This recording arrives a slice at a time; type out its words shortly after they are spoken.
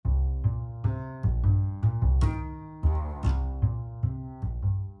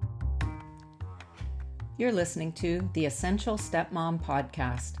You're listening to the Essential Stepmom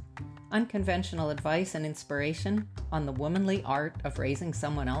Podcast, unconventional advice and inspiration on the womanly art of raising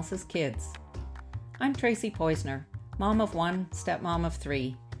someone else's kids. I'm Tracy Poisner, mom of one, stepmom of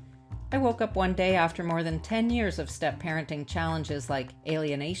three. I woke up one day after more than 10 years of step-parenting challenges like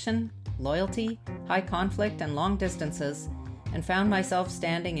alienation, loyalty, high conflict, and long distances, and found myself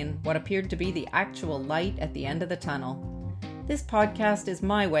standing in what appeared to be the actual light at the end of the tunnel. This podcast is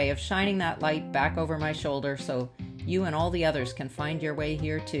my way of shining that light back over my shoulder so you and all the others can find your way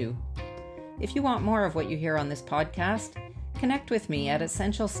here too. If you want more of what you hear on this podcast, connect with me at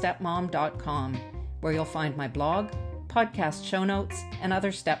essentialstepmom.com, where you'll find my blog, podcast show notes, and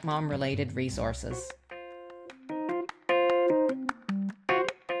other stepmom-related resources.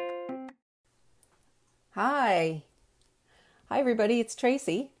 Hi everybody, it's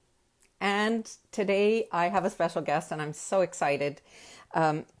Tracy. And today I have a special guest and I'm so excited.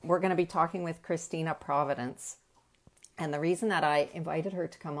 We're going to be talking with Christina Providence. And the reason that I invited her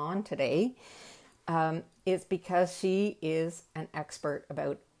to come on today is because she is an expert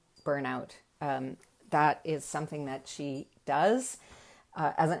about burnout. That is something that she does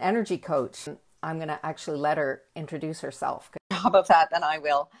as an energy coach. I'm going to actually let her introduce herself. Good job of that, then I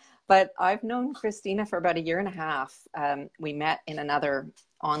will. But I've known Christina for about a year and a half. We met in another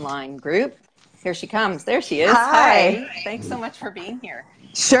online group. Here she comes. There she is. Hi. Thanks so much for being here.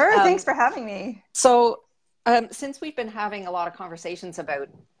 Sure. Thanks for having me. So since we've been having a lot of conversations about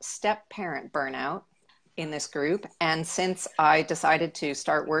step-parent burnout in this group, and since I decided to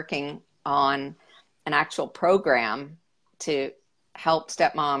start working on an actual program to help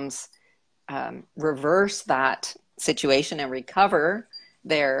stepmoms reverse that situation and recover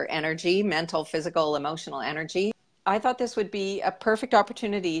their energy, mental, physical, emotional energy, I thought this would be a perfect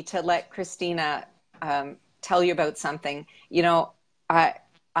opportunity to let Christina tell you about something. You know,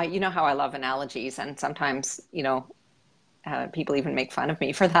 you know how I love analogies, and sometimes, people even make fun of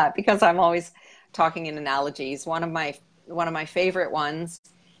me for that because I'm always talking in analogies. One of my favorite ones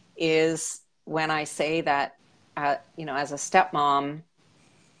is when I say that, as a stepmom,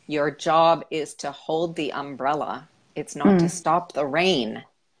 your job is to hold the umbrella. It's not to stop the rain.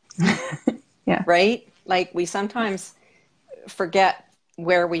 Yeah. Right? Like we sometimes forget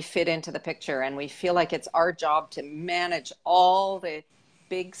where we fit into the picture, and we feel like it's our job to manage all the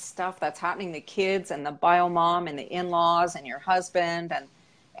big stuff that's happening, the kids and the bio mom and the in-laws and your husband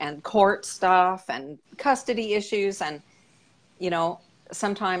and court stuff and custody issues. And,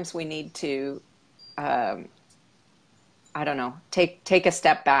 sometimes we need to, take a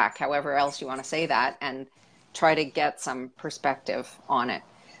step back, however else you want to say that, and try to get some perspective on it.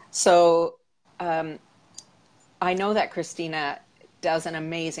 So, I know that Christina does an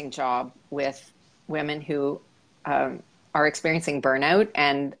amazing job with women who are experiencing burnout.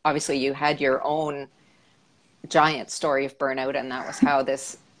 And obviously you had your own giant story of burnout, and that was how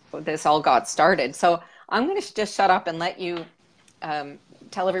this all got started. So I'm going to just shut up and let you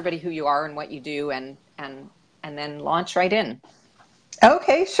tell everybody who you are and what you do, and then launch right in.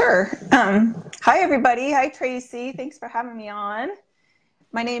 Okay, sure. Hi, everybody. Hi, Tracy. Thanks for having me on.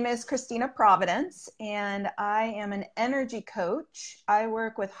 My name is Christina Providence, and I am an energy coach. I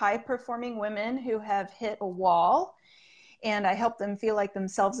work with high-performing women who have hit a wall, and I help them feel like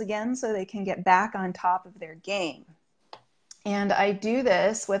themselves again so they can get back on top of their game. And I do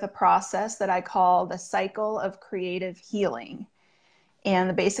this with a process that I call the cycle of creative healing. And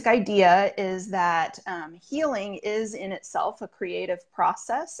the basic idea is that healing is in itself a creative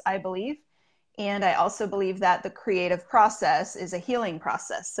process, I believe. And I also believe that the creative process is a healing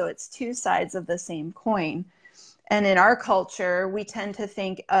process. So it's two sides of the same coin. And in our culture, we tend to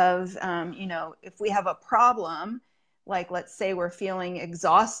think of, if we have a problem, like let's say we're feeling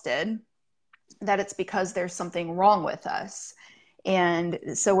exhausted, that it's because there's something wrong with us. And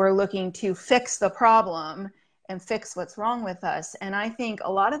so we're looking to fix the problem and fix what's wrong with us. And I think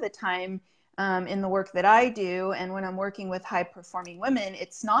a lot of the time, in the work that I do, and when I'm working with high-performing women,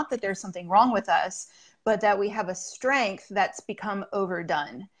 it's not that there's something wrong with us, but that we have a strength that's become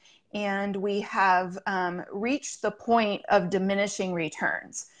overdone. And we have reached the point of diminishing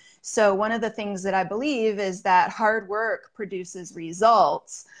returns. So one of the things that I believe is that hard work produces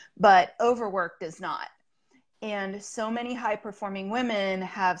results, but overwork does not. And so many high-performing women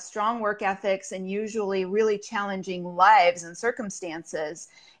have strong work ethics and usually really challenging lives and circumstances.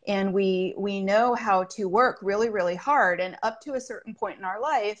 And we know how to work really, really hard. And up to a certain point in our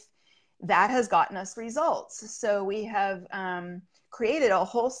life, that has gotten us results. So we have created a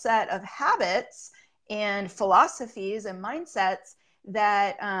whole set of habits and philosophies and mindsets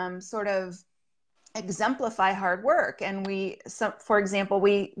that sort of exemplify hard work, and for example,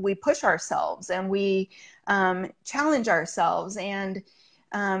 we push ourselves, and we challenge ourselves, and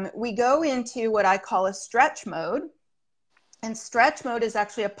we go into what I call a stretch mode. And stretch mode is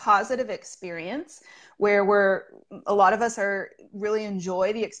actually a positive experience where a lot of us really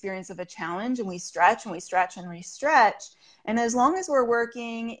enjoy the experience of a challenge, and we stretch and we stretch and we stretch. And as long as we're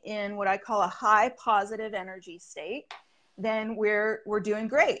working in what I call a high positive energy state, then we're doing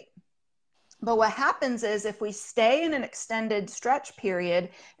great. But what happens is if we stay in an extended stretch period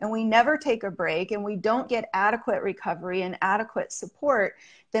and we never take a break and we don't get adequate recovery and adequate support,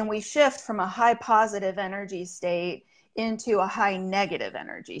 then we shift from a high positive energy state into a high negative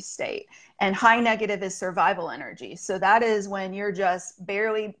energy state. And high negative is survival energy. So that is when you're just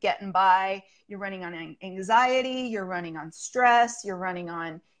barely getting by. You're running on anxiety, you're running on stress, you're running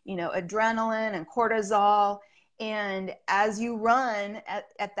on, adrenaline and cortisol. And as you run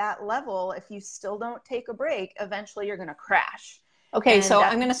at that level, if you still don't take a break, eventually you're going to crash. Okay, and so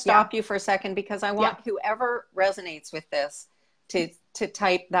I'm going to stop you for a second, because I want whoever resonates with this to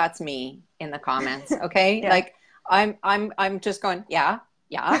type "that's me" in the comments. Okay, like I'm just going, yeah,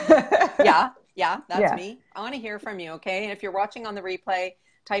 that's me. I want to hear from you. Okay, and if you're watching on the replay,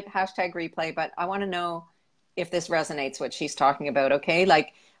 type #replay. But I want to know if this resonates, what she's talking about. Okay,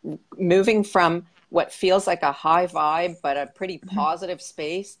 like moving from what feels like a high vibe but a pretty positive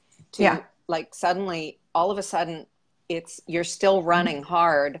space to like suddenly all of a sudden you're still running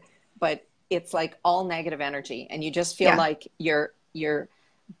hard, but it's like all negative energy, and you just feel like you're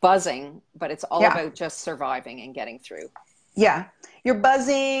buzzing, but it's all about just surviving and getting through. You're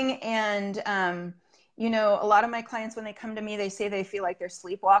buzzing, and a lot of my clients, when they come to me, they say they feel like they're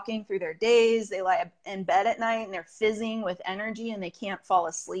sleepwalking through their days. They lie in bed at night and they're fizzing with energy and they can't fall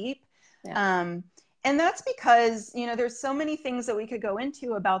asleep. And that's because, there's so many things that we could go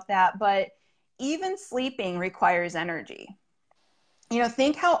into about that, but even sleeping requires energy.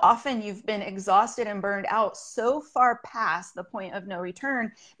 Think how often you've been exhausted and burned out so far past the point of no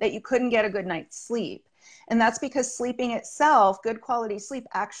return that you couldn't get a good night's sleep. And that's because sleeping itself, good quality sleep,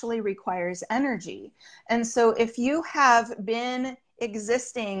 actually requires energy. And so if you have been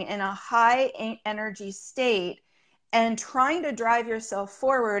existing in a high energy state and trying to drive yourself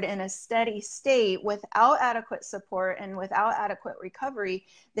forward in a steady state without adequate support and without adequate recovery,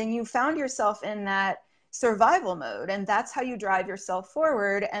 then you found yourself in that survival mode. And that's how you drive yourself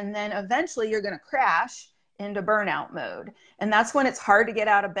forward. And then eventually you're going to crash into burnout mode. And that's when it's hard to get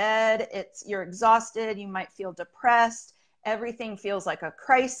out of bed. You're exhausted. You might feel depressed. Everything feels like a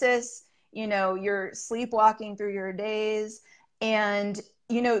crisis. You're sleepwalking through your days. And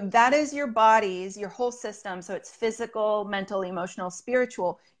that is your body's, your whole system. So it's physical, mental, emotional,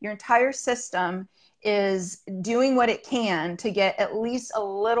 spiritual. Your entire system is doing what it can to get at least a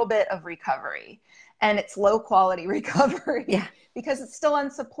little bit of recovery. And it's low quality recovery because it's still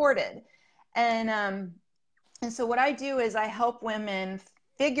unsupported. And so what I do is I help women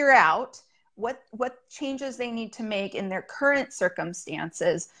figure out what changes they need to make in their current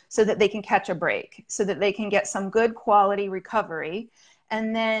circumstances so that they can catch a break, so that they can get some good quality recovery.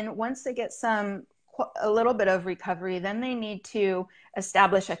 And then once they get a little bit of recovery, then they need to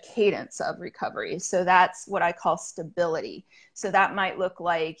establish a cadence of recovery. So that's what I call stability. So that might look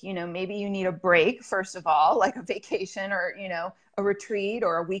like, maybe you need a break, first of all, like a vacation or, a retreat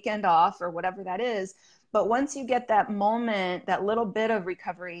or a weekend off or whatever that is. But once you get that moment, that little bit of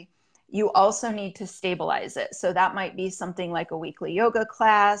recovery, you also need to stabilize it. So that might be something like a weekly yoga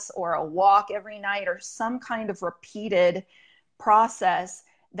class or a walk every night or some kind of repeated process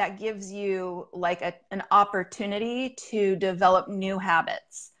that gives you like an opportunity to develop new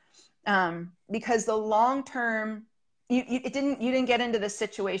habits. Because the long term, you didn't get into this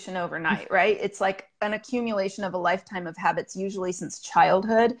situation overnight, right? It's like an accumulation of a lifetime of habits, usually since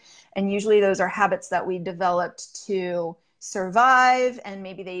childhood. And usually those are habits that we developed to survive, and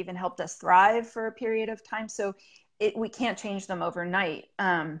maybe they even helped us thrive for a period of time. So we can't change them overnight.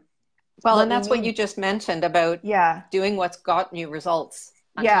 Well, and that's what you just mentioned about doing what's gotten you results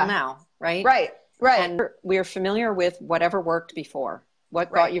until now, right? Right. And we're familiar with whatever worked before, what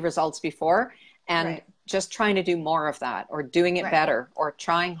got you results before, and just trying to do more of that, or doing it better, or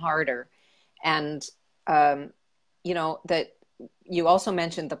trying harder. And, that you also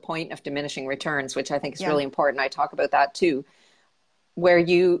mentioned the point of diminishing returns, which I think is really important. I talk about that too, where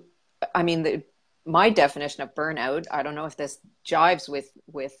my definition of burnout, I don't know if this jives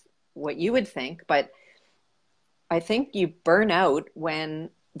with what you would think, but I think you burn out when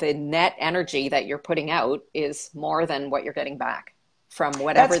the net energy that you're putting out is more than what you're getting back from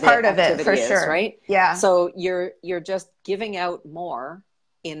whatever the part activity of it, for is, sure. Right? Yeah. So you're just giving out more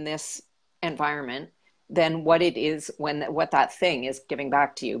in this environment than what it is what that thing is giving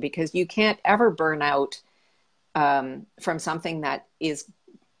back to you, because you can't ever burn out from something that is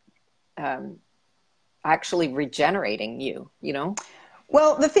actually regenerating you, you know?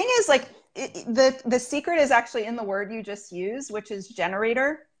 Well, the thing is, like, the secret is actually in the word you just used, which is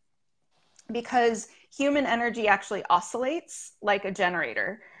generator, because human energy actually oscillates like a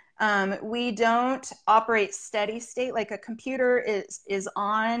generator. We don't operate steady state. Like a computer is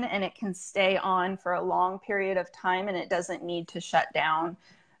on and it can stay on for a long period of time, and it doesn't need to shut down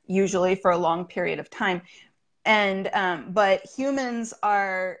usually for a long period of time. And but humans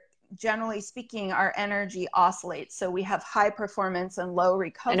are, generally speaking, our energy oscillates. So we have high performance and low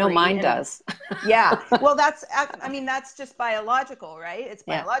recovery. I know mine does. Yeah. Well, I mean, that's just biological, right? It's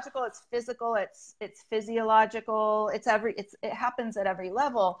biological, it's physical, it's physiological, it happens at every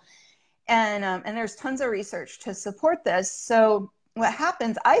level. And there's tons of research to support this. So what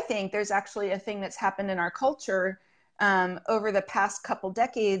happens, I think there's actually a thing that's happened in our culture over the past couple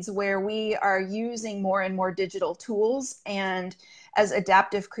decades, where we are using more and more digital tools, and as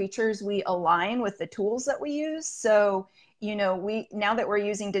adaptive creatures, we align with the tools that we use. So, you know, now that we're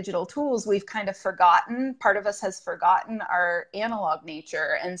using digital tools, we've kind of forgotten, part of us has forgotten our analog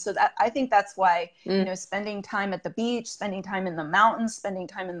nature. And so that, I think that's why, you know, spending time at the beach, spending time in the mountains, spending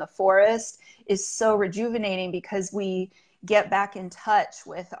time in the forest is so rejuvenating, because we get back in touch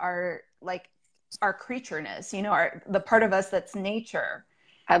with our, like, our creatureness, you know, the part of us that's nature.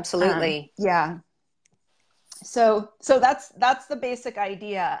 Absolutely. Yeah. So that's the basic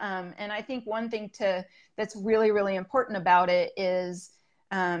idea. And I think one thing that's really, really important about it is,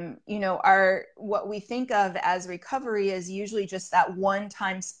 you know, what we think of as recovery is usually just that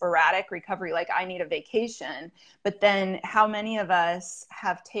one-time sporadic recovery, like I need a vacation. But then how many of us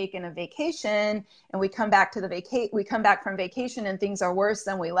have taken a vacation and we come back from vacation and things are worse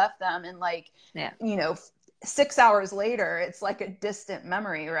than we left them, and like, you know, 6 hours later, it's like a distant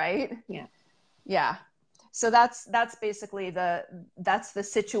memory, right? Yeah. Yeah. So that's basically that's the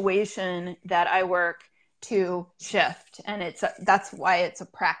situation that I work to shift. And that's why it's a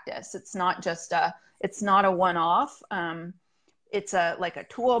practice. It's not a one-off. It's like a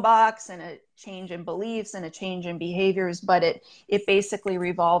toolbox and a change in beliefs and a change in behaviors, but it basically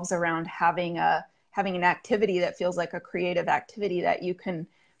revolves around having an activity that feels like a creative activity that you can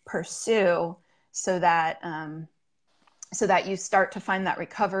pursue, so that you start to find that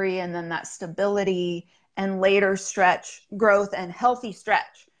recovery and then that stability, and later stretch, growth, and healthy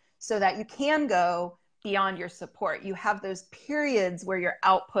stretch, so that you can go beyond your support. You have those periods where your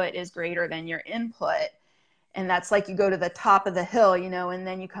output is greater than your input. And that's like you go to the top of the hill, you know, and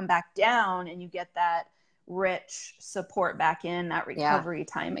then you come back down and you get that rich support back in, that recovery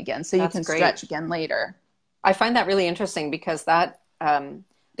time again. So you can stretch again later. I find that really interesting, because that the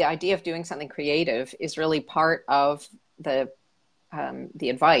idea of doing something creative is really part of the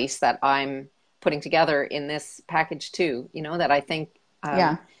advice that I'm putting together in this package too, you know, that I think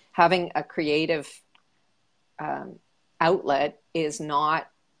having a creative outlet is not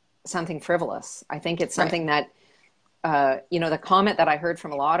something frivolous. I think it's something that, you know, the comment that I heard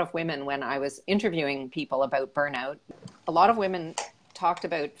from a lot of women when I was interviewing people about burnout, a lot of women talked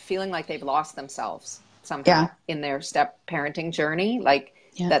about feeling like they've lost themselves somehow in their step parenting journey, like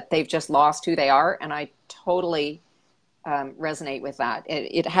that they've just lost who they are. And I totally resonate with that.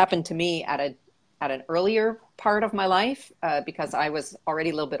 It happened to me at an earlier part of my life, because I was already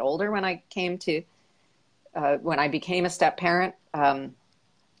a little bit older when I became a step parent.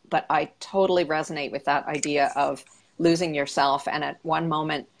 But I totally resonate with that idea of losing yourself. And at one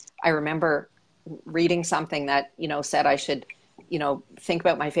moment, I remember reading something that, you know, said I should, you know, think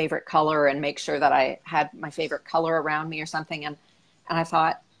about my favorite color and make sure that I had my favorite color around me or something. And I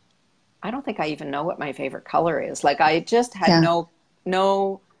thought, I don't think I even know what my favorite color is. Like, I just had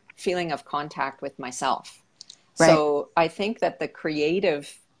no feeling of contact with myself. Right. So I think that the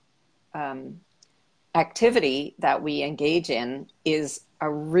creative activity that we engage in is a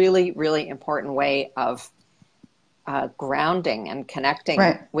really, really important way of grounding and connecting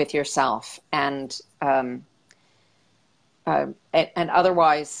with yourself. And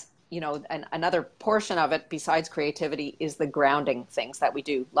otherwise, you know, another portion of it besides creativity is the grounding things that we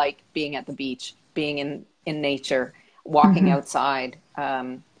do, like being at the beach, being in nature, walking outside,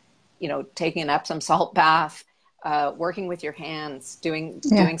 you know, taking an Epsom salt bath, working with your hands, doing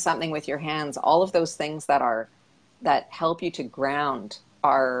something with your hands. All of those things that help you to ground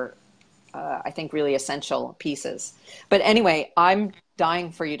are, I think, really essential pieces. But anyway, I'm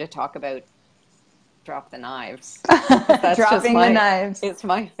dying for you to talk about Drop the Knives. That's Dropping the Knives. Dropping the Knives. It's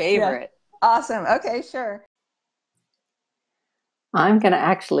my favorite. Yeah. Awesome. Okay, sure. I'm going to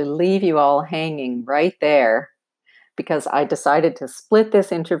actually leave you all hanging right there because I decided to split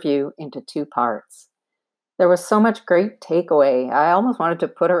this interview into 2 parts. There was so much great takeaway. I almost wanted to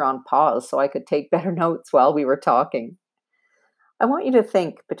put her on pause so I could take better notes while we were talking. I want you to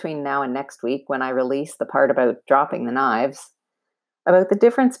think between now and next week, when I release the part about dropping the knives, about the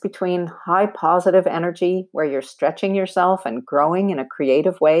difference between high positive energy, where you're stretching yourself and growing in a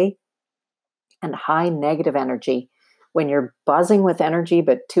creative way, and high negative energy, when you're buzzing with energy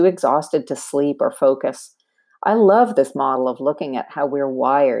but too exhausted to sleep or focus. I love this model of looking at how we're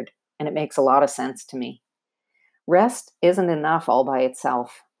wired, and it makes a lot of sense to me. Rest isn't enough all by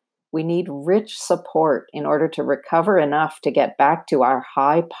itself. We need rich support in order to recover enough to get back to our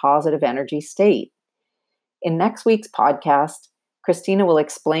high positive energy state. In next week's podcast, Christina will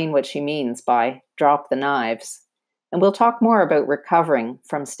explain what she means by drop the knives, and we'll talk more about recovering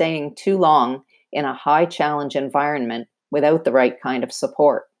from staying too long in a high challenge environment without the right kind of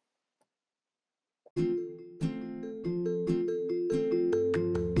support.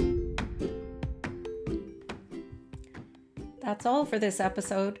 That's all for this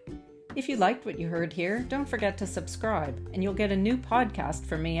episode. If you liked what you heard here, don't forget to subscribe, and you'll get a new podcast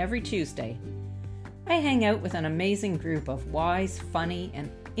from me every Tuesday. I hang out with an amazing group of wise, funny, and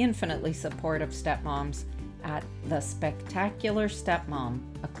infinitely supportive stepmoms at The Spectacular Stepmom,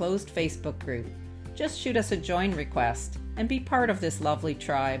 a closed Facebook group. Just shoot us a join request and be part of this lovely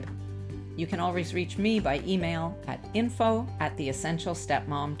tribe. You can always reach me by email at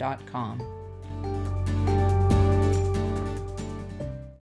info@theessentialstepmom.com.